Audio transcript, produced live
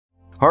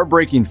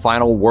Heartbreaking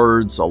final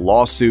words, a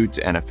lawsuit,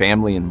 and a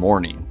family in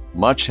mourning.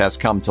 Much has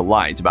come to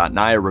light about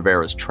Naya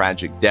Rivera's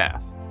tragic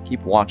death.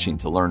 Keep watching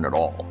to learn it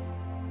all.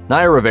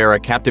 Naya Rivera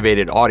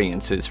captivated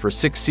audiences for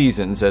 6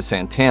 seasons as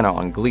Santana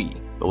on Glee.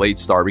 The late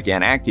star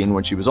began acting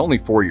when she was only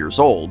 4 years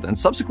old and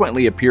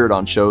subsequently appeared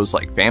on shows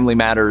like Family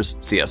Matters,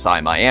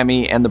 CSI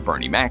Miami, and The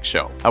Bernie Mac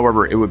Show.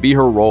 However, it would be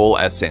her role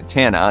as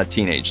Santana, a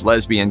teenage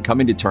lesbian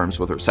coming to terms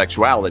with her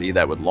sexuality,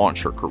 that would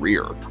launch her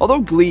career.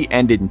 Although Glee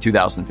ended in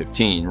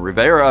 2015,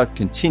 Rivera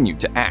continued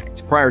to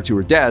act. Prior to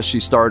her death,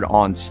 she starred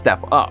on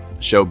Step Up,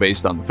 a show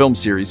based on the film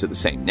series of the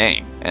same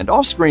name. And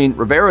off-screen,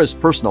 Rivera's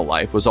personal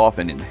life was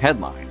often in the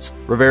headlines.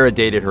 Rivera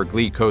dated her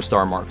Glee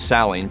co-star Mark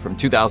Salling from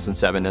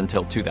 2007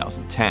 until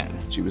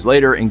 2010. She was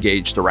later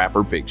engaged to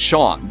rapper Big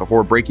Sean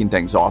before breaking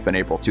things off in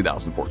April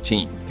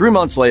 2014. 3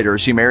 months later,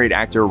 she married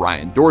actor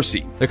Ryan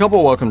Dorsey. The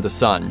couple welcomed a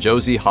son,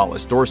 Josie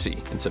Hollis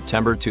Dorsey, in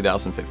September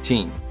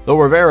 2015. Though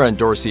Rivera and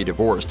Dorsey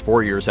divorced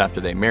 4 years after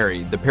they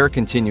married, the pair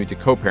continued to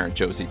co-parent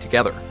Josie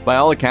together. By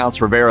all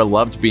accounts, Rivera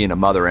loved being a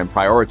mother and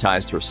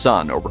prioritized her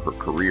son over her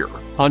career.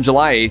 On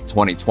July 8,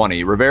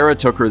 2020, Rivera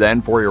took her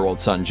then 4-year-old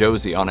son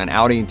Josie on an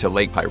outing to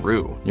Lake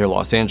Piru, near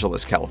Los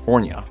Angeles,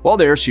 California. While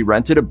there, she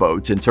rented a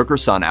boat and took her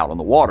son out on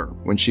the water.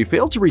 When she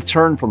failed to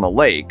return from the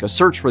lake, a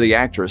search for the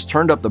actress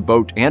turned up the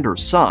boat and her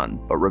son,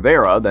 but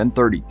Rivera, then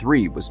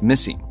 33, was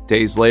missing.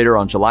 Days later,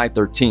 on July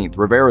 13th,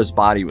 Rivera's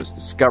body was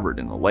discovered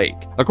in the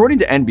lake. According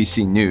to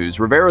NBC News,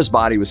 Rivera's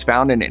body was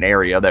found in an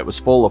area that was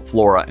full of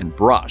flora and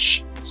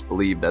brush. It's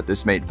believed that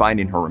this made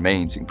finding her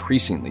remains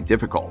increasingly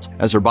difficult.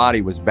 As her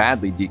body was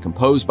badly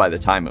decomposed by the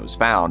time it was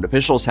found,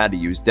 officials had to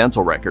use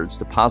dental records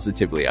to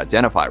positively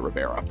identify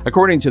Rivera.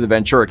 According to the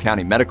Ventura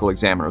County Medical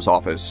Examiner's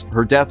Office,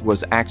 her death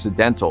was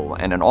accidental,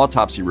 and an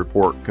autopsy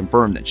report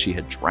confirmed that she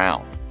had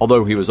drowned.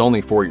 Although he was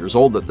only 4 years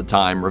old at the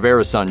time,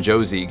 Rivera's son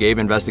Josie gave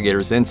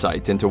investigators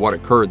insight into what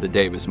occurred the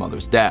day of his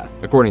mother's death.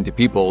 According to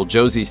People,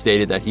 Josie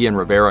stated that he and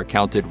Rivera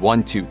counted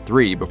 1, 2,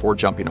 3 before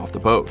jumping off the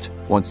boat.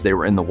 Once they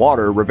were in the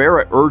water,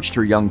 Rivera urged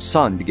her young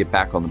son to get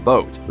back on the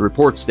boat. The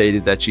report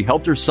stated that she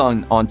helped her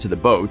son onto the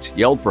boat,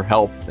 yelled for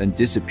help, and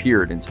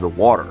disappeared into the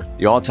water.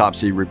 The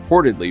autopsy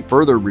reportedly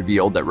further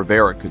revealed that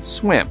Rivera could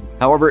swim.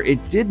 However,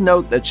 it did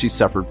note that she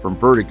suffered from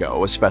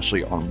vertigo,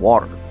 especially on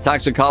water.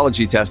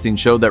 Toxicology testing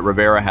showed that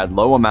Rivera had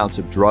low amounts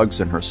of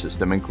drugs in her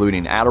system,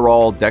 including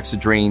Adderall,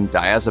 dexedrine,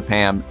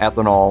 diazepam,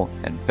 ethanol,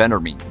 and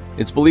phentermine.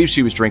 It's believed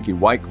she was drinking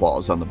White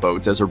Claws on the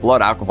boat as her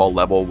blood alcohol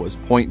level was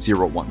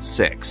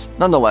 0.016.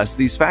 Nonetheless,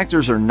 these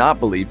factors are not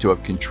believed to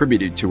have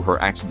contributed to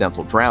her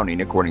accidental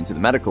drowning, according to the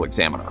medical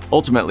examiner.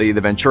 Ultimately,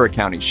 the Ventura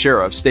County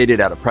Sheriff stated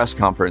at a press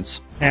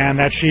conference, and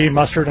that she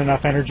mustered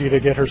enough energy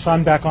to get her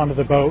son back onto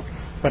the boat,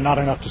 but not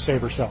enough to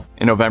save herself.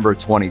 In November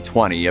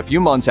 2020, a few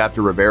months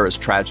after Rivera's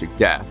tragic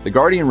death, The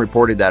Guardian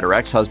reported that her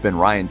ex-husband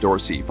Ryan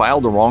Dorsey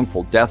filed a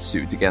wrongful death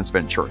suit against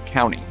Ventura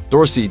County.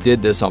 Dorsey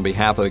did this on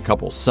behalf of the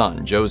couple's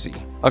son, Josie.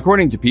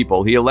 According to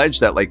People, he alleged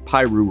that Lake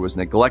Piru was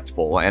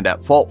neglectful and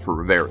at fault for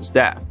Rivera's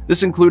death.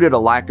 This included a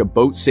lack of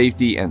boat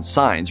safety and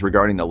signs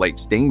regarding the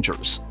lake's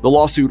dangers. The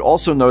lawsuit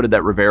also noted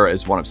that Rivera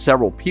is one of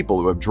several people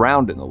who have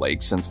drowned in the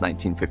lake since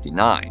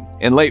 1959.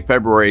 In late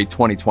February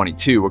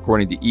 2022,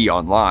 according to E!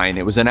 Online,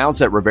 it was announced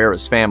that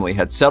Rivera's family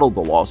had settled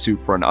the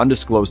lawsuit for an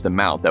undisclosed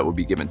amount that would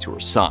be given to her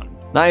son.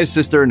 Naya's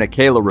sister,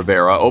 Nayla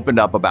Rivera, opened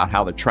up about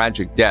how the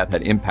tragic death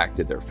had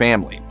impacted their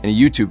family. In a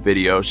YouTube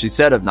video, she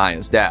said of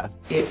Naya's death,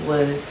 "It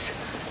was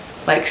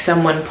like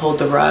someone pulled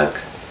the rug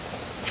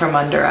from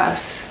under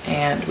us,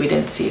 and we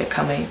didn't see it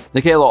coming."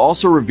 Nayla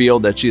also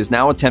revealed that she is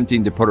now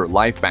attempting to put her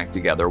life back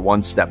together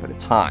one step at a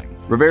time.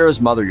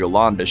 Rivera's mother,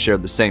 Yolanda,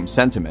 shared the same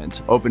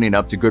sentiment, opening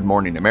up to Good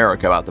Morning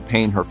America about the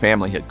pain her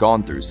family had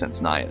gone through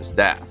since Naya's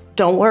death.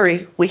 "Don't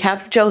worry, we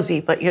have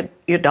Josie, but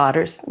your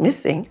daughter's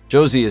missing."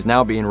 Josie is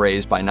now being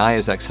raised by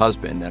Naya's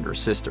ex-husband and her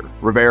sister.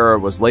 Rivera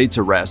was laid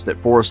to rest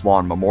at Forest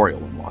Lawn Memorial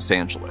in Los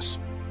Angeles.